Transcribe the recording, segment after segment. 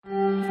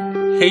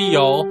Hey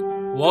y'all,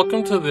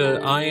 welcome to the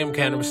I Am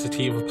Cannabis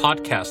Sativa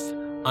podcast.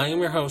 I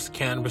am your host,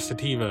 Cannabis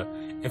Sativa.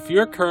 If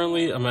you're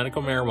currently a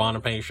medical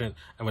marijuana patient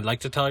and would like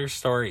to tell your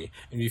story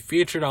and be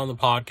featured on the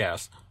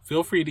podcast,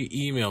 feel free to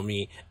email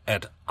me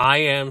at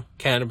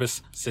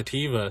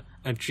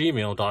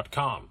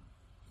iamcannabissativa@gmail.com.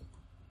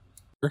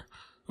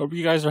 Hope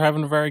you guys are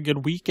having a very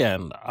good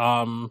weekend.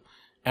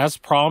 As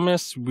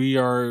promised, we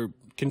are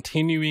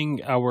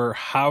continuing our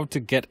how to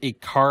get a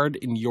card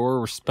in your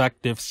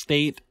respective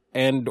state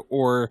and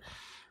or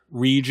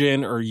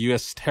region or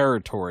U.S.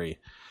 territory.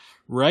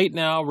 Right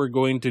now, we're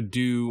going to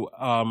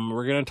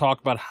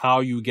talk about how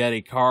you get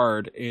a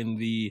card in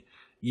the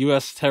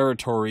U.S.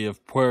 territory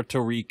of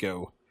Puerto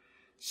Rico.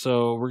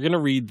 So we're going to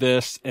read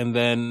this, and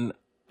then,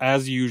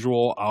 as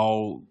usual,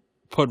 I'll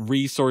put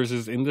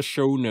resources in the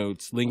show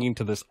notes linking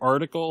to this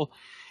article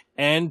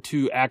and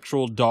to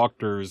actual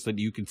doctors that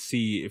you can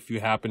see if you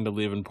happen to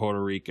live in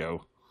Puerto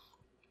Rico.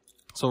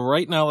 So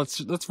right now,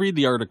 let's read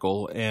the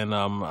article, and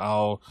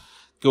I'll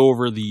go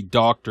over the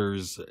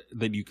doctors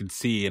that you can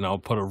see, and I'll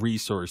put a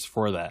resource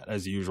for that,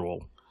 as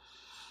usual.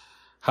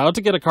 How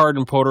to get a card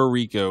in Puerto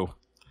Rico.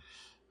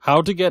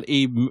 How to get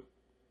a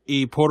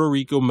Puerto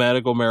Rico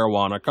medical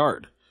marijuana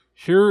card.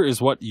 Here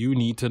is what you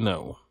need to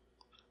know.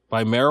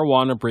 By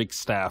Marijuana Break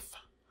staff.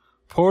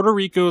 Puerto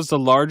Rico is the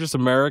largest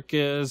of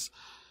America's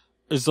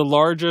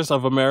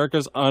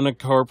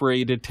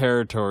unincorporated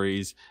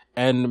territories,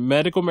 and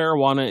medical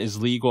marijuana is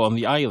legal on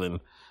the island.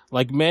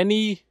 Like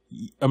many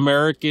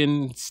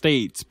American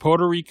states,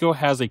 Puerto Rico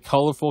has a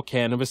colorful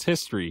cannabis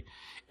history.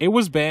 It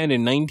was banned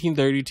in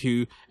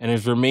 1932 and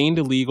has remained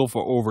illegal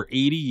for over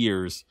 80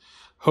 years.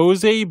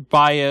 Jose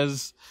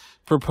Baez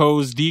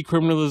proposed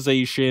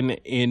decriminalization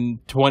in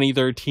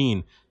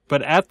 2013,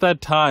 but at that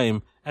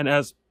time, an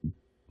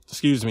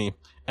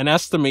estimated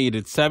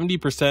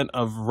 70%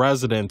 of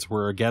residents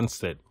were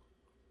against it.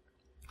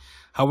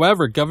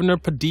 However, Governor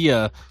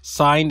Padilla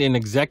signed an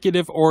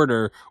executive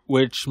order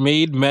which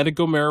made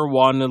medical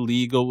marijuana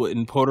legal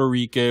in Puerto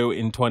Rico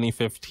in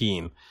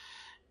 2015.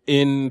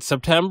 In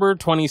September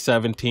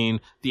 2017,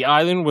 the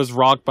island was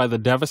rocked by the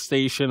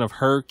devastation of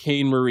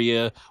Hurricane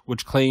Maria,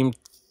 which claimed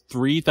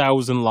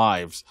 3,000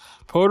 lives.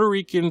 Puerto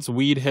Rican's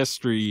weed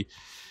history,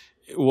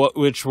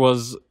 which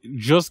was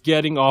just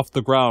getting off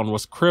the ground,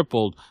 was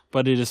crippled,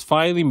 but it is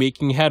finally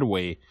making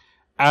headway.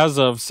 As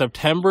of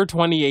September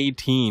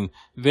 2018,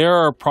 there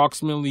are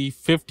approximately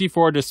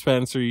 54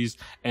 dispensaries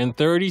and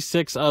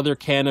 36 other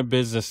cannabis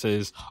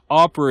businesses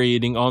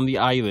operating on the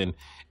island.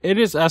 It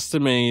is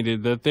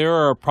estimated that there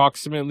are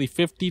approximately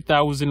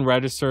 50,000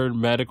 registered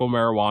medical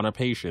marijuana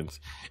patients.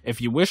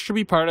 If you wish to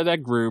be part of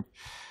that group,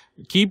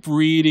 keep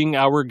reading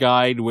our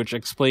guide, which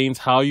explains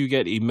how you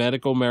get a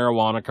medical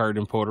marijuana card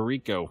in Puerto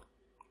Rico.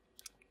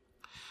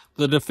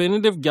 The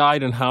definitive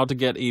guide on how to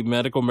get a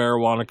medical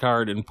marijuana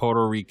card in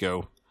Puerto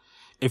Rico.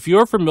 If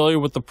you're familiar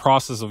with the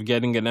process of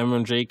getting an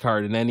MMJ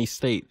card in any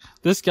state,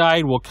 this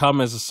guide will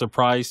come as a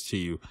surprise to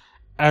you.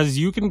 As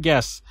you can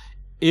guess,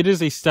 it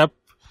is a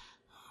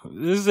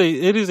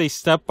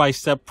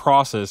step-by-step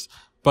process,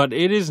 but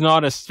it is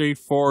not as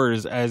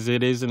straightforward as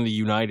it is in the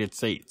United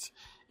States.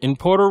 In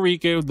Puerto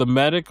Rico, the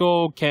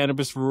Medical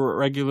Cannabis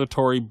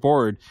Regulatory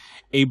Board,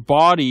 a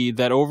body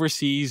that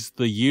oversees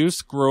the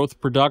use, growth,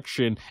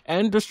 production,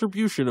 and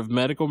distribution of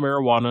medical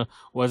marijuana,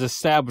 was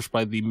established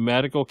by the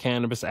Medical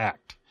Cannabis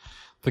Act.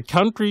 The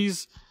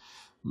country's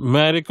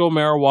medical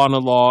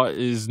marijuana law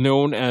is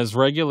known as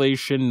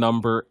Regulation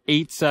Number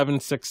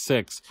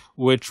 8766,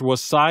 which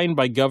was signed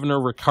by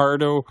Governor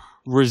Ricardo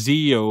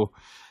Rosillo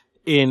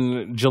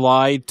in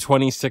July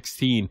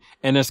 2016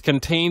 and has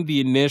contained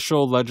the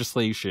initial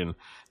legislation.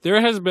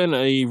 There has been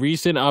a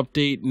recent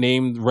update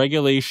named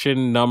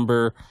Regulation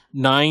Number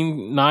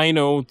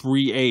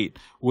 9038,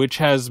 which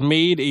has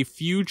made a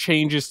few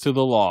changes to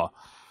the law.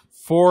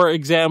 For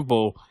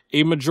example,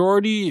 a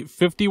majority,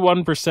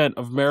 51%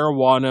 of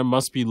marijuana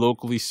must be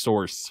locally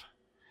sourced.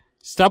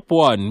 Step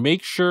 1.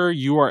 Make sure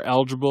you are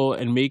eligible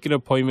and make an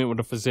appointment with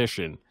a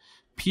physician.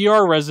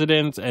 PR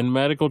residents and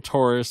medical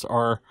tourists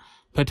are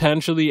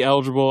potentially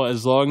eligible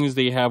as long as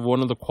they have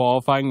one of the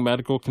qualifying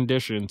medical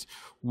conditions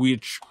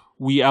which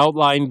we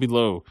outlined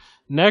below.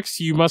 Next,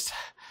 you must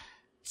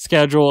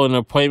schedule an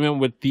appointment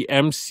with the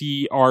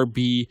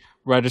MCRB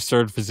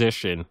registered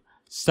physician.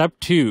 Step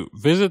 2.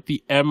 Visit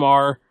the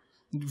MCRB.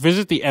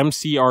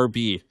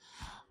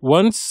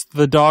 Once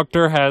the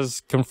doctor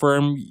has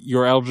confirmed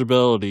your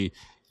eligibility,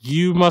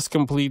 you must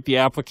complete the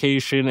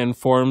application and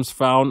forms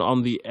found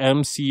on the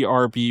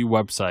MCRB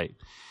website.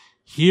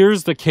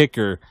 Here's the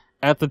kicker.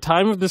 At the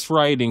time of this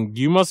writing,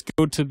 you must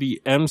go to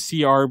the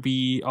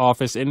MCRB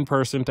office in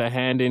person to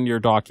hand in your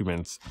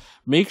documents.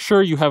 Make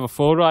sure you have a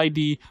photo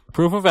ID,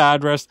 proof of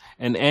address,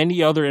 and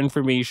any other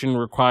information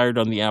required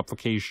on the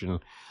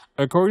application.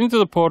 According to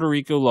the Puerto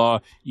Rico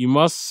law, you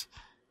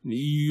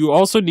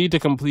also need to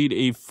complete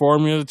a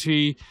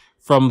formulary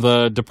from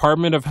the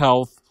Department of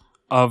Health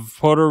of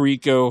Puerto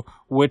Rico,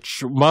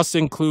 which must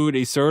include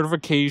a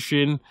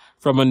certification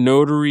from a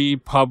notary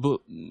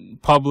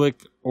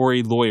public or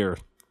a lawyer.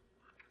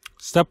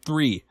 Step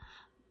 3.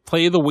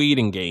 Play the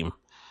waiting game.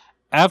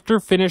 After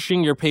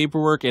finishing your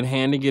paperwork and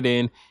handing it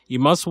in, you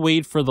must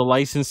wait for the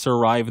license to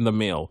arrive in the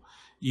mail.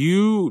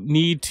 You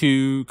need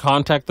to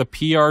contact the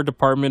PR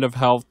Department of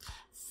Health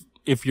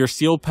if your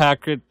sealed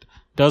packet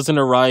doesn't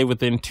arrive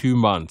within 2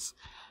 months.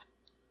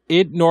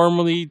 It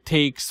normally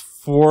takes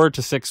 4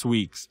 to 6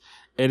 weeks.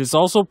 It is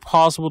also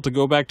possible to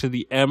go back to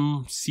the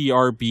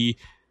MCRB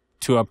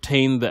to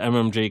obtain the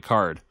MMJ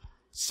card.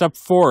 Step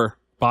 4.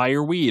 Buy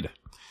your weed.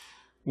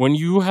 When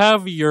you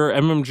have your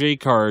MMJ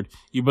card,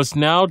 you must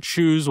now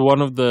choose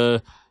one of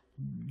the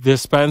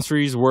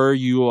dispensaries where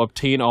you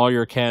obtain all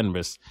your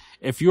cannabis.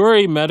 If you are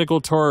a medical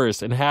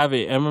tourist and have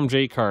a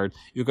MMJ card,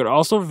 you could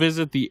also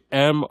visit the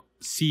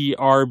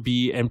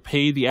MCRB and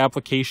pay the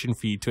application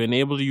fee to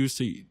enable you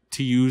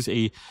to use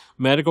a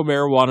medical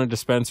marijuana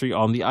dispensary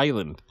on the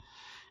island.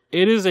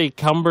 It is a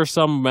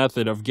cumbersome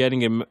method of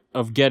getting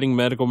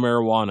medical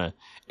marijuana.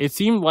 It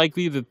seemed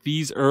likely that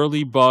these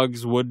early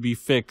bugs would be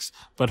fixed,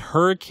 but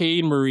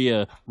Hurricane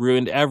Maria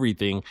ruined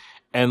everything,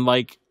 and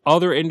like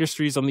other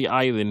industries on the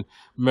island,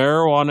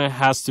 marijuana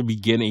has to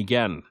begin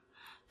again.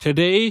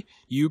 Today,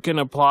 you can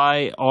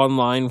apply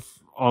online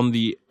on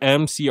the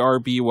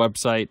MCRB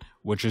website,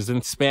 which is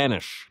in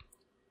Spanish.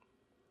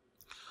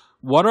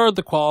 What are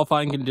the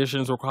qualifying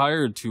conditions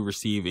required to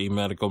receive a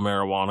medical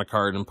marijuana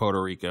card in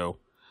Puerto Rico?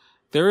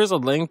 There is a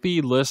lengthy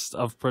list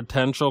of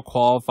potential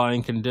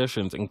qualifying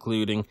conditions,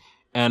 including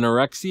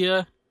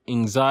anorexia,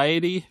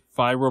 anxiety,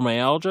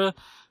 fibromyalgia,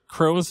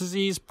 Crohn's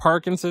disease,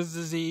 Parkinson's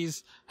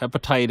disease,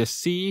 hepatitis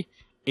C,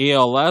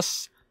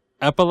 ALS,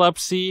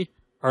 epilepsy,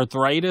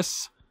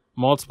 arthritis,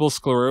 multiple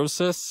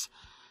sclerosis,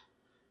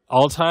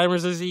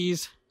 Alzheimer's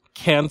disease,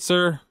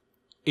 cancer,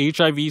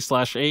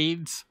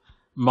 HIV/AIDS,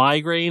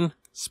 migraine,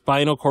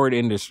 spinal cord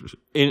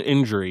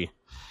injury.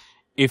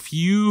 If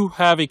you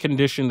have a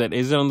condition that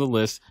isn't on the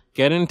list,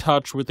 get in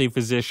touch with a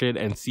physician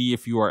and see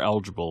if you are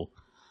eligible.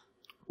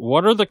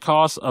 What are the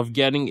costs of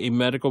getting a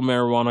medical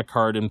marijuana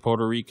card in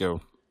Puerto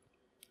Rico?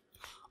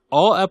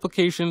 All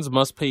applications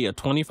must pay a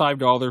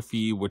 $25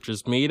 fee, which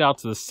is made out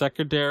to the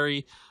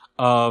Secretary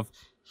of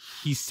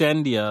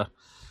Hacienda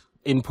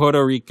in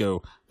Puerto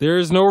Rico. There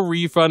is no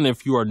refund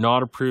if you are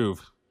not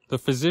approved. The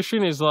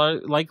physician is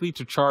likely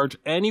to charge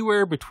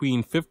anywhere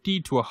between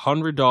 $50 to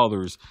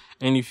 $100,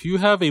 and if you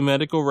have a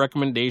medical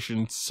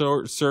recommendation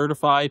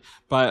certified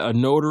by a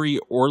notary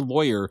or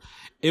lawyer,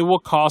 it will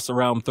cost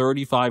around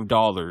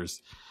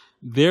 $35.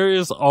 There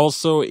is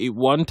also a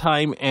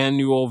one-time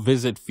annual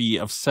visit fee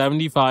of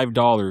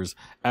 $75,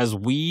 as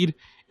weed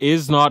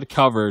is not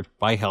covered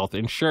by health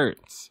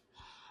insurance.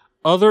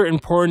 Other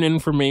important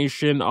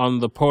information on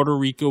the Puerto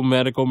Rico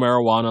medical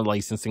marijuana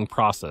licensing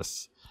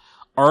process.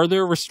 Are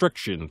there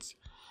restrictions?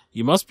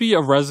 You must be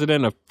a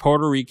resident of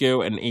Puerto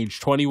Rico and age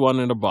 21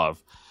 and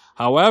above.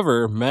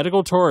 However,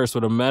 medical tourists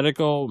with a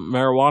medical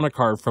marijuana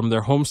card from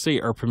their home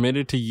state are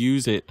permitted to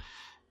use it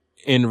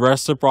in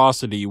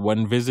reciprocity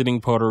when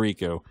visiting Puerto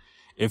Rico.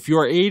 If you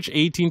are age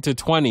 18 to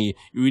 20,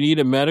 you need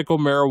a medical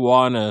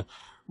marijuana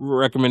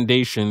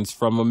recommendations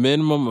from a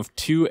minimum of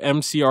 2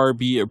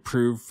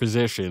 MCRB-approved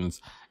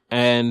physicians,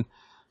 and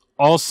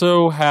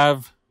also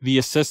have the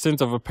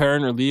assistance of a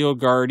parent or legal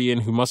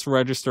guardian who must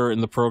register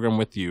in the program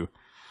with you.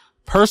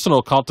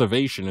 Personal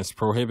cultivation is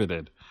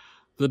prohibited.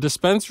 The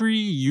dispensary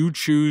you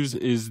choose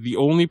is the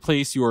only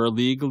place you are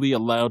legally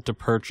allowed to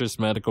purchase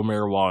medical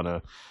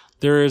marijuana.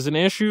 There is an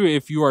issue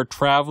if you are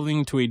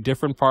traveling to a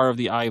different part of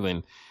the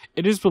island.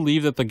 It is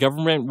believed that the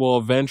government will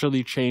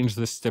eventually change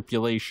this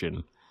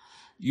stipulation.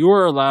 You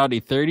are allowed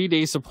a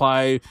 30-day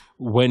supply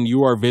when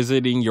you are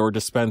visiting your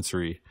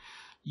dispensary.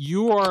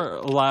 You are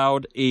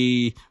allowed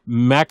a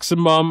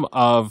maximum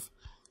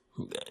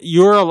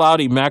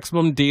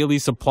daily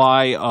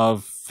supply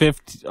of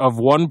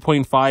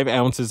 1.5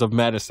 ounces of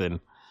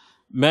medicine.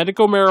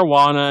 Medical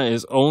marijuana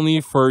is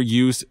only for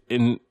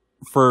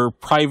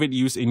private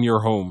use in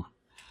your home.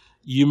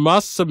 You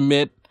must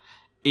submit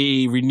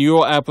a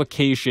renewal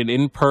application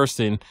in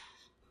person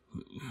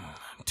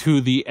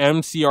to the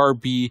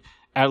MCRB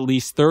at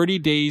least 30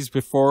 days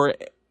before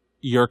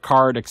your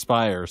card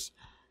expires.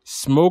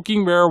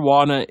 Smoking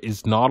marijuana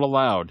is not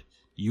allowed.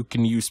 You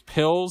can use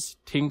pills,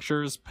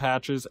 tinctures,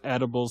 patches,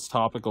 edibles,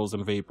 topicals,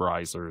 and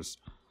vaporizers.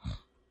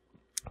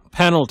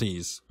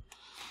 Penalties.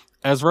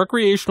 As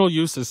recreational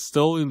use is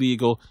still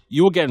illegal,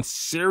 you will get in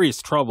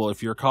serious trouble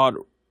if you're caught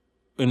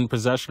in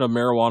possession of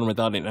marijuana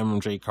without an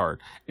MMJ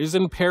card. It is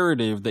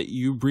imperative that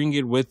you bring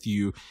it with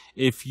you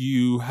if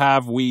you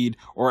have weed,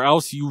 or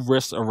else you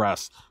risk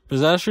arrest.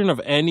 Possession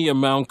of any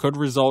amount could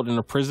result in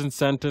a prison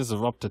sentence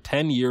of up to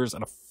 10 years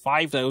and a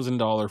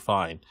 $5,000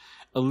 fine.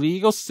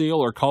 Illegal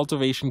sale or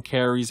cultivation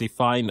carries a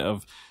fine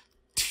of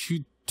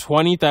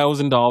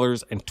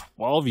 $20,000 and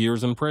 12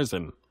 years in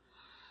prison.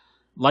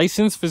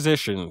 Licensed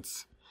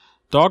physicians.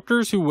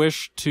 Doctors who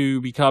wish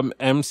to become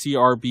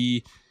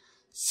MCRB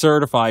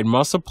certified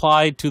must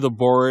apply to the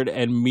board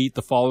and meet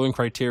the following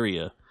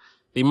criteria.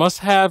 They must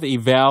have a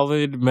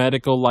valid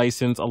medical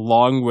license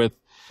along with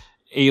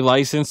a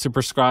license to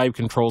prescribe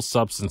controlled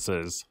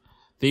substances.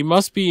 They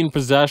must be in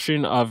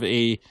possession of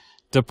a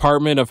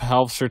Department of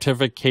Health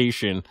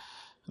certification,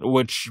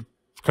 which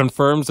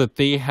confirms that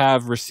they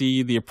have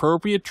received the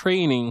appropriate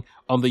training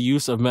on the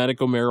use of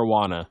medical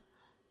marijuana.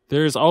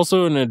 There is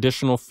also an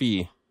additional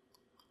fee.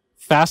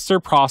 Faster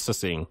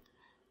processing.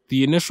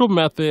 The initial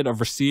method of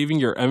receiving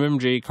your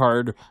MMJ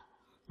card,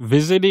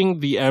 visiting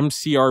the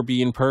MCRB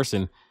in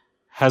person,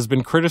 has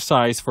been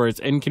criticized for its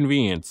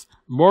inconvenience.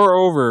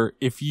 Moreover,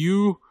 if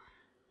you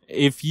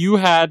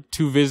had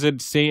to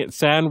visit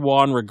San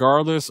Juan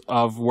regardless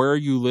of where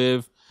you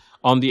live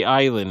on the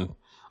island.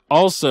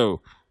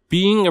 Also,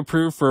 being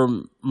approved for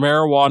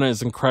marijuana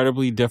is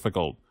incredibly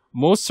difficult.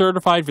 Most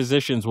certified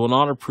physicians will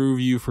not approve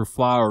you for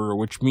flower,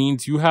 which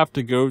means you have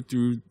to go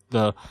through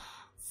the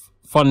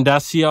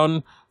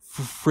Fundación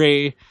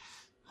Fray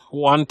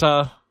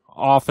Juanta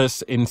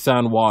office in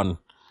San Juan.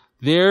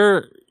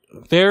 There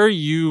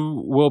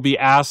you will be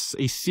asked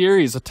a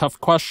series of tough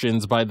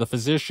questions by the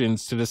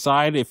physicians to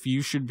decide if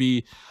you should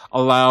be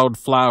allowed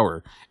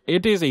flower.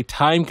 It is a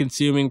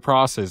time-consuming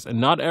process, and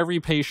not every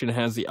patient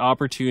has the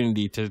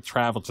opportunity to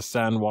travel to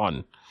San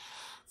Juan.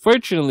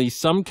 Fortunately,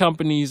 some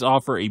companies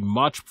offer a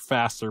much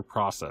faster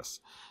process.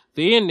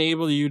 They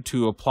enable you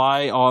to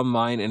apply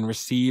online and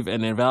receive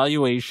an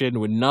evaluation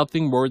with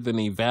nothing more than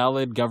a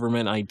valid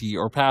government ID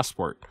or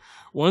passport.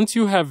 Once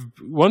you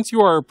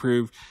are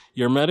approved,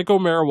 your medical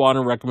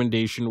marijuana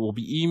recommendation will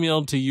be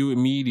emailed to you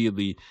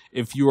immediately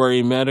if you are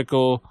a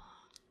medical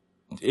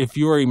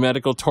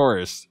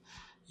tourist.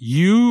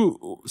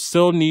 You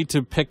still need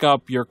to pick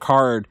up your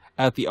card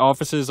at the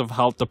offices of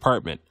health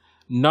department.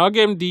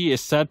 NugMD is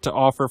set to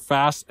offer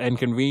fast and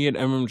convenient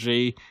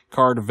MMJ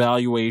card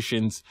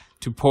evaluations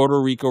to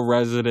Puerto Rico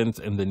residents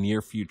in the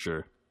near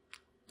future.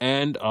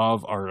 End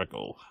of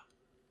article.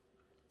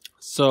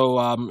 So,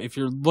 if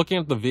you're looking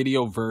at the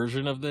video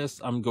version of this,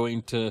 I'm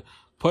going to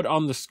put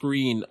on the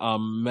screen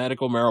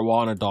medical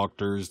marijuana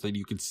doctors that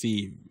you can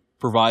see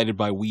provided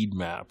by Weed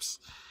Maps.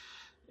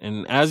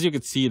 And as you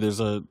can see, there's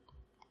a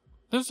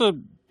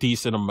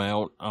decent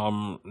amount,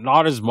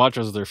 not as much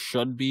as there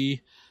should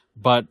be,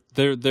 but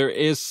there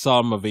is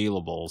some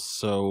available.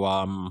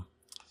 So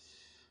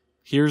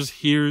here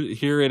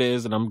it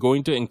is, and I'm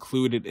going to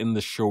include it in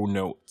the show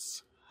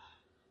notes.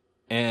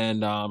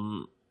 And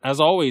as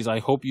always, I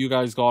hope you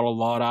guys got a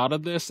lot out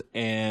of this,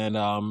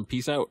 and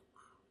peace out.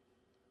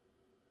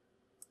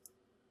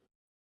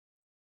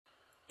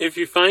 If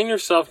you find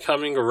yourself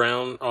coming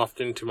around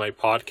often to my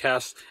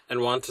podcast and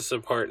want to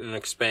support and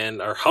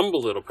expand our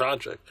humble little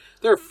project,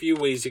 there are a few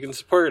ways you can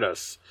support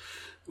us.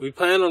 We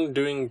plan on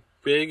doing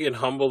big and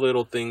humble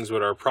little things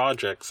with our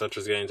project, such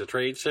as going to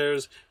trade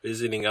shows,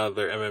 visiting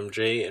other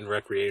MMJ and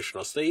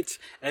recreational states,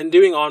 and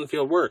doing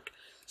on-field work.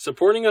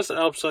 Supporting us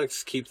helps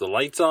us keep the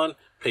lights on,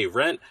 pay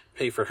rent,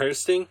 pay for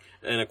hosting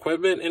and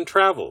equipment, and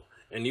travel.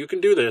 And you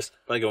can do this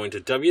by going to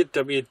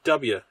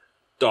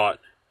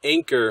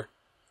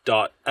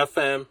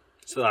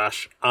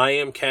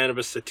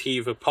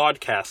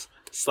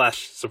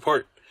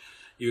www.anchor.fm/IamCannabisSativa-podcast/support.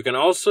 You can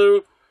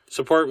also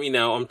support me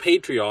now on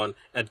Patreon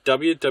at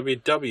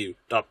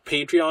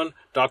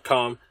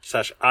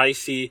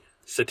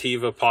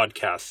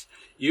www.patreon.com/ICSativa-podcast.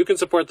 You can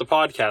support the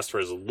podcast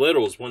for as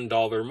little as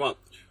 $1 a month.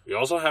 We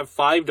also have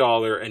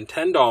 $5 and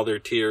 $10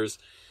 tiers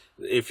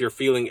if you're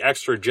feeling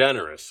extra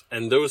generous,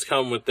 and those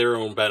come with their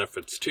own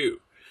benefits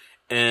too.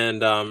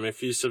 And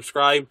if you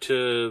subscribe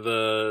to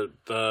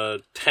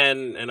the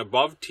 10 and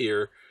above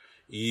tier,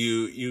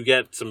 you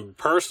get some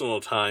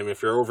personal time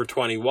if you're over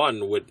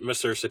 21 with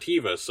Mr.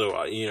 Sativa.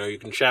 So you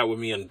can chat with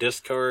me on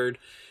Discord.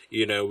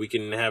 We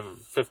can have a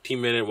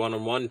 15-minute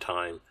one-on-one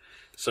time.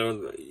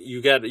 So you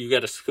get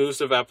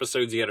exclusive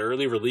episodes, you get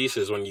early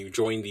releases when you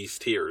join these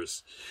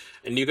tiers.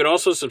 And you can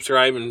also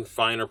subscribe and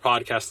find our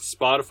podcast on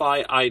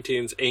Spotify,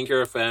 iTunes,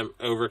 Anchor FM,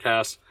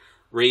 Overcast,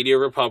 Radio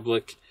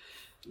Republic,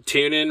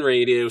 TuneIn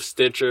Radio,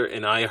 Stitcher,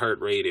 and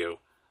iHeartRadio.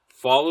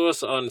 Follow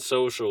us on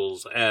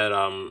socials at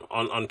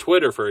on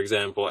Twitter, for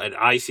example, at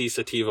IC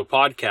Sativa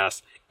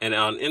Podcast, and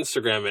on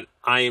Instagram at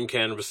I Am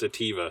Cannabis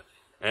Sativa.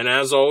 And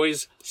as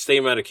always, stay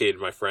medicated,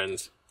 my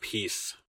friends. Peace.